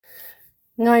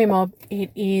No, Mob, it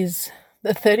is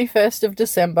the 31st of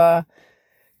December,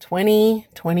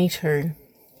 2022.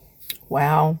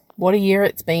 Wow, what a year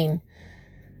it's been.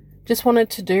 Just wanted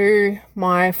to do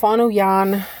my final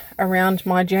yarn around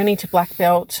my journey to black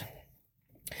belt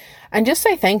and just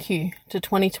say thank you to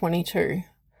 2022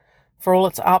 for all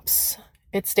its ups,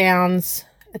 its downs,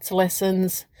 its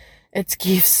lessons, its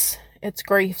gifts, its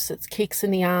griefs, its kicks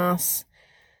in the ass,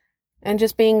 and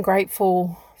just being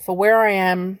grateful for where I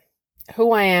am,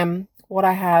 who I am, what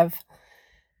I have.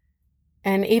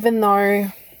 And even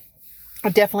though I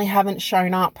definitely haven't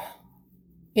shown up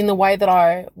in the way that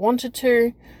I wanted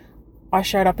to, I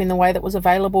showed up in the way that was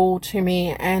available to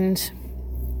me, and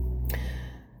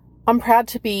I'm proud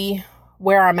to be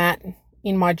where I'm at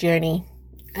in my journey.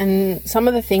 And some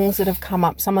of the things that have come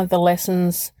up, some of the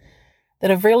lessons that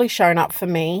have really shown up for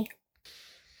me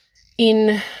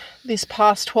in this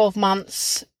past 12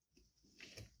 months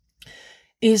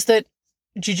is that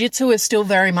jiu-jitsu is still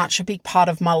very much a big part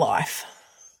of my life,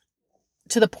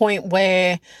 to the point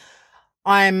where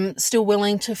I'm still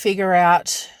willing to figure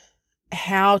out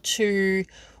how to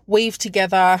weave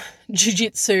together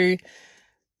jiu-jitsu,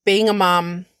 being a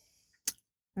mum,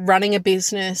 running a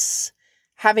business,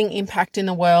 having impact in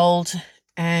the world,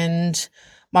 and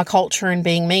my culture and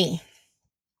being me,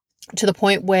 to the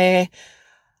point where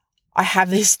I have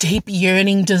this deep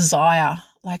yearning desire,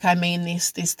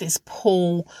 this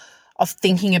pull of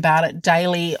thinking about it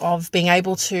daily, of being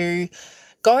able to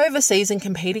go overseas and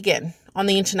compete again on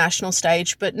the international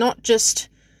stage, but not just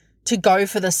to go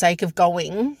for the sake of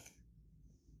going,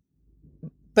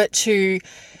 but to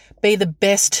be the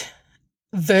best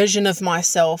version of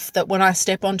myself, that when I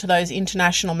step onto those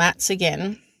international mats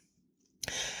again,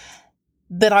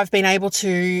 that I've been able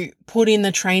to put in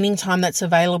the training time that's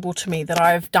available to me, that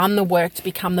I've done the work to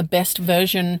become the best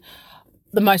version,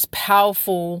 the most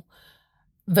powerful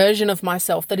version of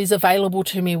myself that is available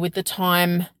to me with the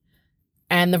time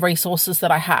and the resources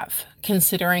that I have,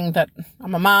 considering that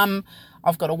I'm a mum,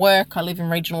 I've got to work, I live in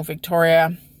regional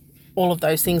Victoria, all of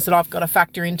those things that I've got to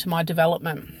factor into my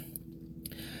development.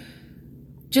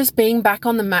 Just being back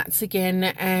on the mats again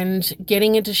and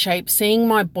getting into shape, seeing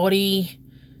my body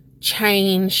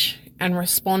change and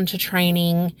respond to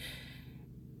training,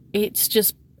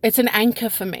 it's an anchor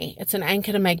for me. It's an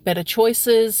anchor to make better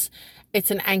choices. It's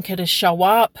an anchor to show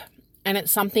up. And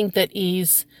it's something that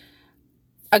is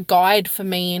a guide for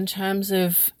me in terms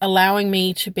of allowing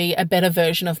me to be a better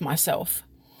version of myself.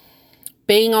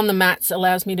 Being on the mats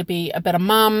allows me to be a better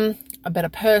mum, a better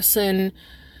person,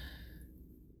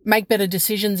 make better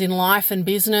decisions in life and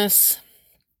business.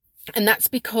 And that's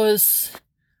because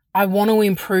I want to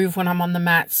improve when I'm on the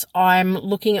mats. I'm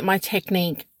looking at my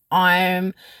technique.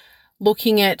 I'm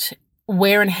looking at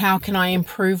where and how can I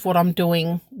improve what I'm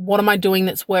doing? What am I doing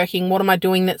that's working? What am I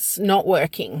doing that's not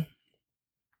working?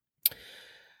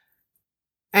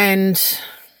 And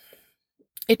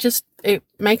it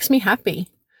makes me happy.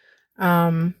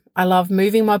 I love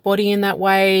moving my body in that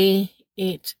way.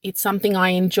 It's something I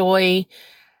enjoy,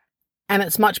 and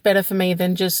it's much better for me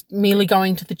than just merely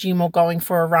going to the gym or going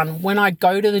for a run. When I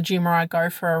go to the gym or I go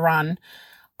for a run,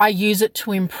 I use it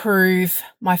to improve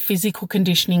my physical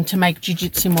conditioning, to make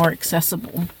jiu-jitsu more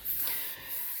accessible.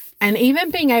 And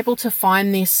even being able to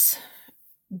find this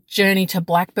journey to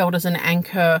black belt as an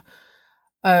anchor,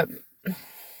 a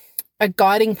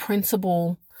guiding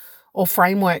principle or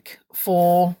framework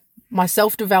for my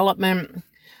self-development,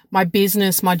 my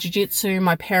business, my jiu-jitsu,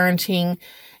 my parenting,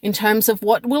 in terms of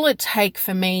what will it take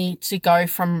for me to go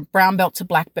from brown belt to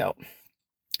black belt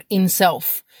in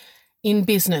self, in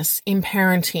business, in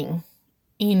parenting,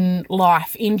 in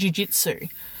life, in jiu-jitsu.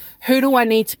 Who do I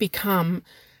need to become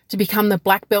the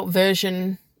black belt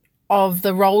version of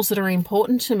the roles that are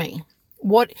important to me?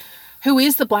 Who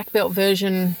is the black belt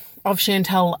version of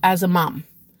Chantel as a mum,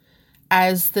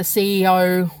 as the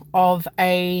CEO of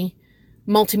a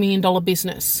multi-million-dollar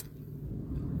business?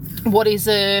 What is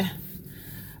a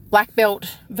black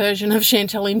belt version of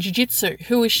Chantel in jiu-jitsu?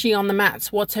 Who is she on the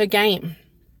mats? What's her game?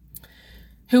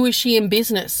 Who is she in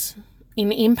business,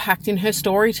 in impact, in her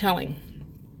storytelling?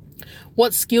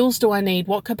 What skills do I need?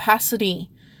 What capacity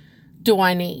do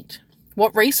I need?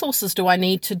 What resources do I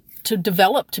need to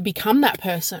develop to become that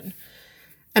person?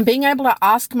 And being able to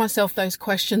ask myself those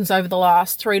questions over the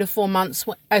last 3 to 4 months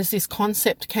as this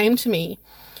concept came to me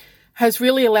has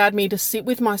really allowed me to sit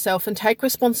with myself and take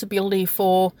responsibility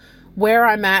for where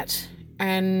I'm at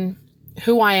and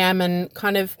who I am, and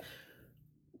kind of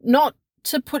not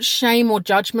to put shame or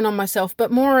judgment on myself, but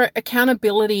more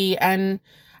accountability and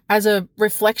as a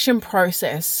reflection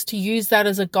process, to use that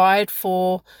as a guide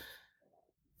for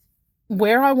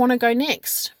where I want to go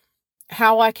next.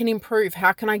 how I can improve,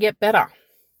 how can I get better.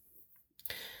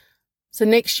 So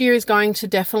next year is going to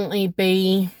definitely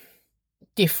be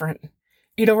different.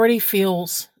 It already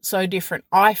feels so different.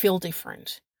 I feel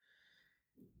different.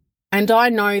 And I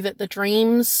know that the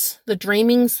dreamings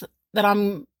that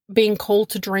I'm being called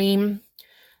to dream,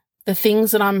 the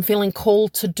things that I'm feeling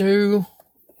called to do,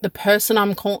 the person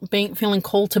I'm feeling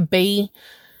called to be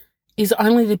is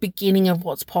only the beginning of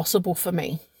what's possible for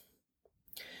me.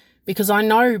 Because I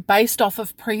know based off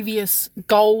of previous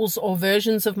goals or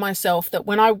versions of myself that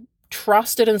when I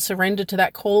trusted and surrendered to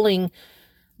that calling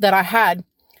that I had,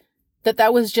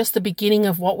 that was just the beginning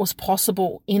of what was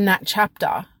possible in that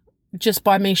chapter just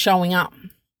by me showing up.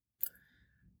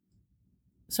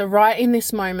 So right in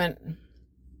this moment,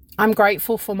 I'm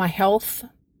grateful for my health.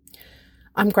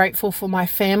 I'm grateful for my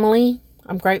family.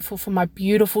 I'm grateful for my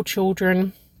beautiful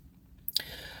children.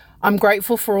 I'm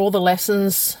grateful for all the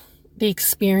lessons, the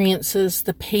experiences,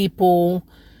 the people,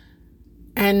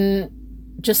 and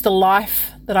just the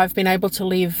life that I've been able to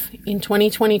live in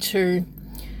 2022.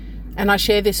 And I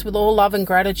share this with all love and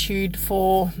gratitude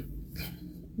for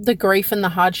the grief and the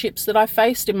hardships that I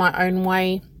faced in my own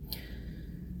way,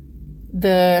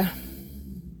 the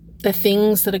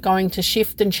things that are going to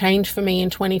shift and change for me in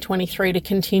 2023 to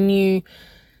continue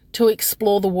to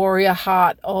explore the warrior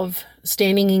heart of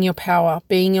standing in your power,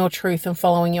 being your truth and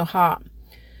following your heart.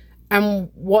 And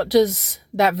what does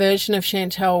that version of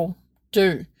Chantel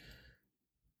do?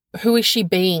 Who is she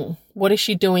being? What is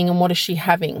she doing and what is she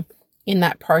having in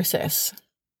that process?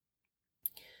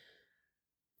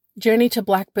 Journey to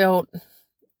Black Belt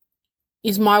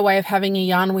is my way of having a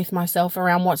yarn with myself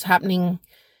around what's happening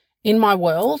in my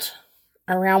world,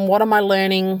 around what am I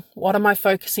learning, what am I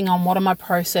focusing on, what am I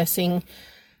processing.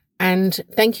 And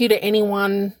thank you to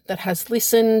anyone that has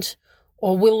listened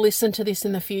or will listen to this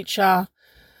in the future.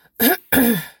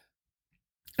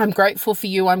 I'm grateful for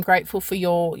you. I'm grateful for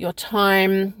your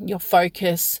time, your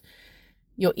focus,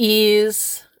 your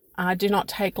ears. Do not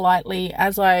take lightly.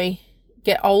 As I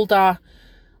get older,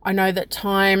 I know that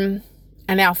time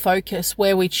and our focus,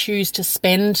 where we choose to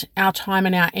spend our time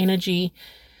and our energy,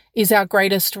 is our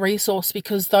greatest resource,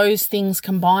 because those things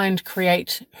combined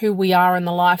create who we are in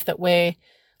the life that we're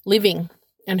living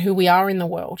and who we are in the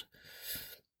world.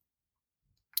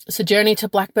 So Journey to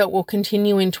Black Belt will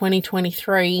continue in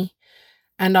 2023,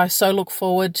 and I so look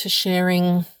forward to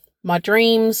sharing my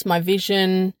dreams, my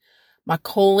vision, my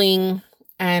calling,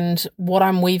 and what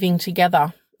I'm weaving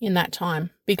together in that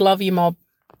time. Big love you, mob.